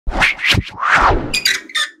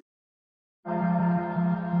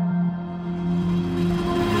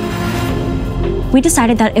We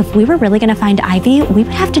decided that if we were really gonna find Ivy, we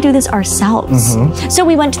would have to do this ourselves. So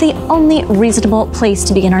we went to the only reasonable place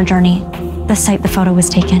to begin our journey, the site the photo was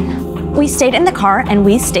taken. We stayed in the car and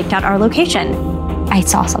we staked out our location. I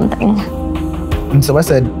saw something. And so I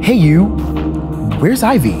said, hey you, where's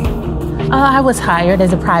Ivy? I was hired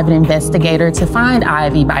as a private investigator to find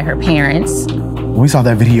Ivy by her parents. When we saw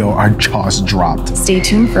that video, our jaws dropped. Stay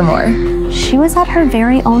tuned for more. She was at her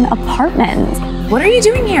very own apartment. What are you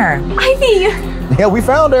doing here? Ivy! Yeah, we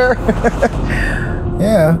found her.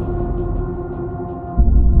 Yeah.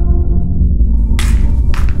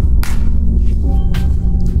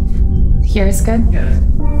 Here's good? Yeah.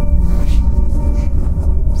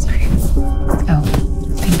 Sorry. Oh,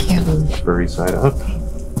 thank you. Furry side up.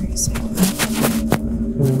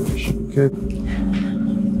 Good.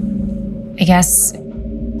 I guess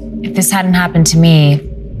if this hadn't happened to me,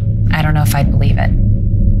 I don't know if I'd believe it.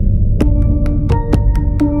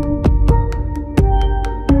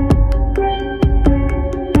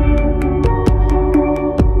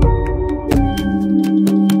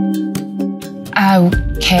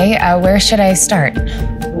 Okay, where should I start?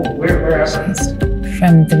 Wherever.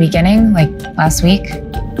 From the beginning, like last week?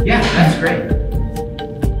 Yeah, that's great.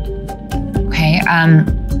 Okay,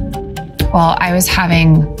 well, I was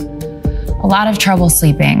having a lot of trouble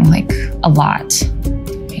sleeping, like a lot.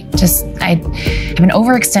 I've been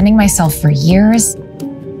overextending myself for years.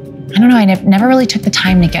 I don't know, I never really took the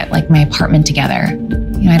time to get like my apartment together.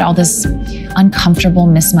 You know, I had all this uncomfortable,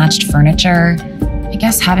 mismatched furniture. I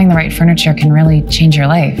guess having the right furniture can really change your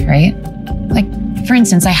life, right? Like, for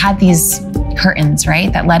instance, I had these curtains,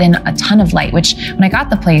 right, that let in a ton of light, which when I got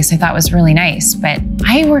the place, I thought was really nice, but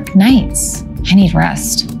I work nights. I need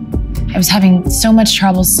rest. I was having so much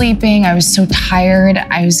trouble sleeping. I was so tired.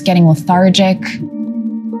 I was getting lethargic.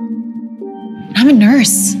 I'm a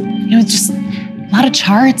nurse, you know, just a lot of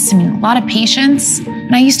charts, a lot of patients,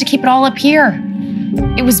 and I used to keep it all up here.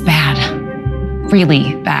 It was bad,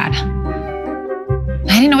 really bad.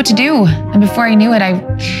 I didn't know what to do, and before I knew it,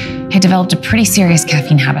 I developed a pretty serious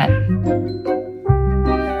caffeine habit.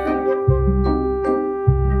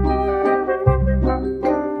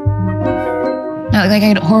 Like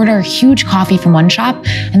I'd order a huge coffee from one shop,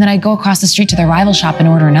 and then I'd go across the street to their rival shop and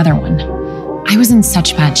order another one. I was in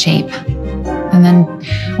such bad shape. And then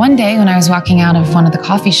one day when I was walking out of one of the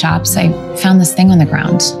coffee shops, I found this thing on the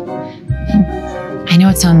ground. And I know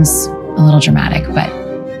it sounds a little dramatic, but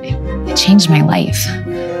it changed my life.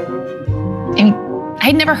 I mean,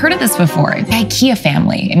 I'd never heard of this before. The IKEA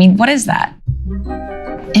family. I mean, what is that?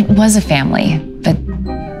 It was a family, but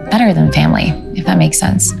better than family, if that makes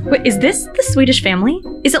sense. Wait, is this the Swedish family?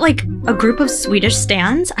 Is it like a group of Swedish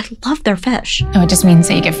stands? I love their fish. No, it just means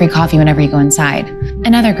that you get free coffee whenever you go inside.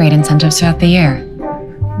 And other great incentives throughout the year.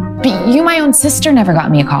 But you, my own sister, never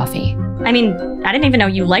got me a coffee. I mean, I didn't even know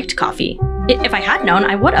you liked coffee. If I had known,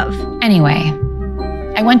 I would have. Anyway,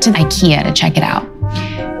 I went to IKEA to check it out.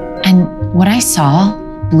 And what I saw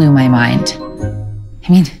blew my mind. I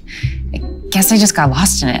mean, I guess I just got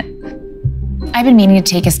lost in it. I've been meaning to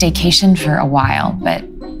take a staycation for a while, but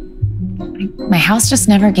my house just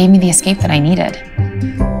never gave me the escape that I needed.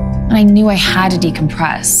 And I knew I had to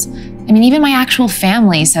decompress. I mean, even my actual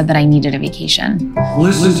family said that I needed a vacation.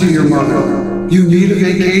 Listen to your mother. You need a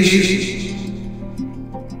vacation.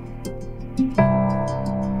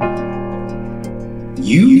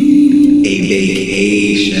 You need a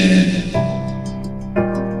vacation.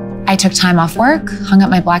 I took time off work, hung up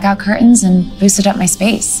my blackout curtains, and boosted up my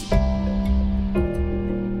space.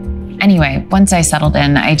 Anyway, once I settled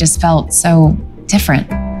in, I just felt so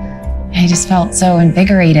different. I just felt so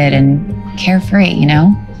invigorated and carefree, you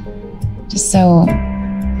know? Just so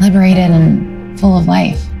liberated and full of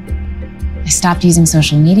life. I stopped using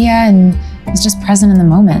social media and was just present in the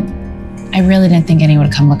moment. I really didn't think anyone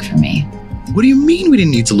would come look for me. What do you mean we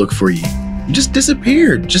didn't need to look for you? You just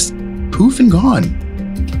disappeared, just poof and gone.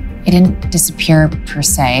 I didn't disappear per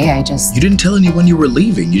se, I just... You didn't tell anyone you were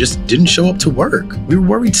leaving. You just didn't show up to work. We were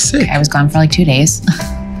worried sick. I was gone for like 2 days.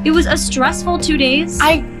 It was a stressful 2 days?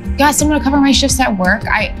 I got someone to cover my shifts at work.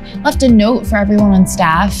 I left a note for everyone on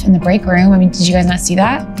staff in the break room. I mean, did you guys not see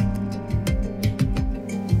that?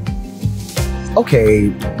 Okay,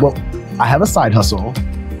 well, I have a side hustle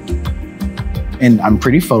and I'm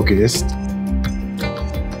pretty focused.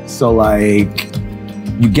 So like,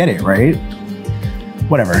 you get it, right?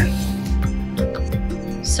 Whatever.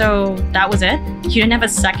 So that was it? You didn't have a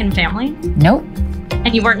second family? Nope.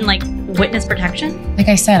 And you weren't in like witness protection? Like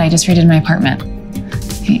I said, I just redid my apartment.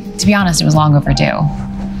 To be honest, it was long overdue.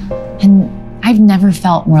 And I've never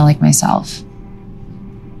felt more like myself.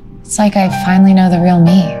 It's like I finally know the real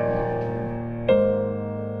me.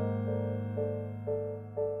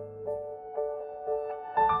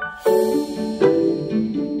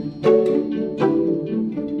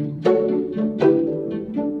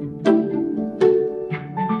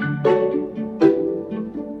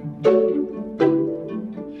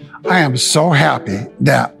 I am so happy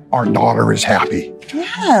that our daughter is happy.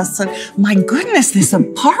 Yes, and my goodness, this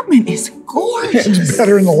apartment is gorgeous. It's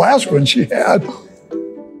better than the last one she had.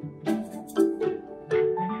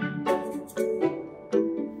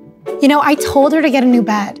 You know, I told her to get a new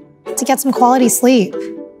bed, to get some quality sleep.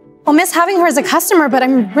 I'll miss having her as a customer, but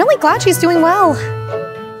I'm really glad she's doing well.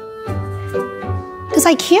 Does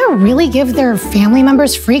IKEA really give their family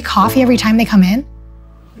members free coffee every time they come in?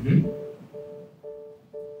 Mm-hmm.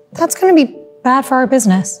 That's gonna be bad for our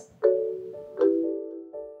business.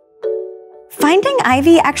 Finding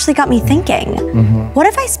Ivy actually got me thinking. What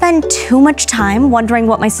if I spend too much time wondering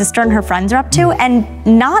what my sister and her friends are up to and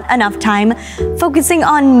not enough time focusing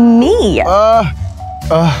on me?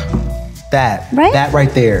 That Right?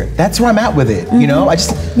 right there. That's where I'm at with it. You know, I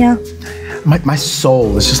just, Yeah. my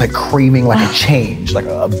soul is just like craving like a change, like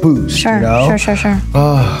a boost. Sure, you know? sure.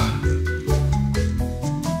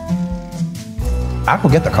 I will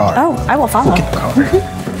get the car. Oh, I will follow. Get the car.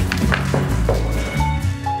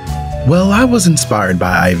 Well, I was inspired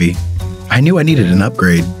by Ivy. I knew I needed an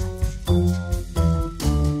upgrade.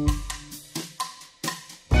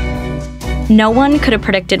 No one could have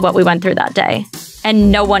predicted what we went through that day,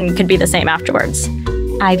 and no one could be the same afterwards.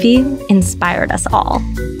 Ivy inspired us all.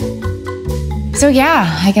 So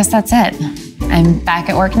yeah, I guess that's it. I'm back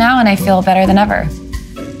at work now and I feel better than ever.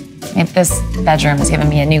 This bedroom has given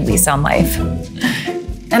me a new lease on life.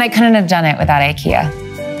 And I couldn't have done it without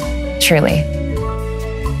IKEA. Truly.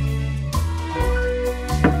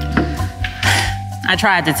 I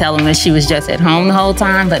tried to tell him that she was just at home the whole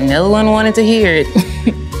time, but no one wanted to hear it.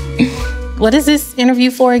 What is this interview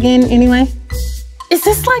for again, anyway? Is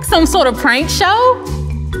this like some sort of prank show?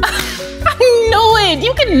 I knew it!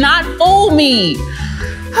 You cannot fool me!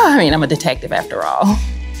 I mean, I'm a detective after all.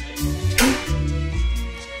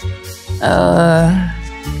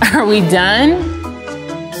 Are we done?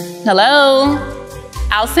 Hello?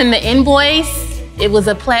 I'll send the invoice. It was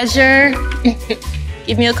a pleasure.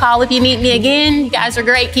 Give me a call if you need me again. You guys are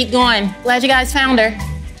great. Keep going. Glad you guys found her.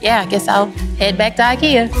 Yeah, I guess I'll head back to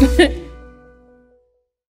IKEA.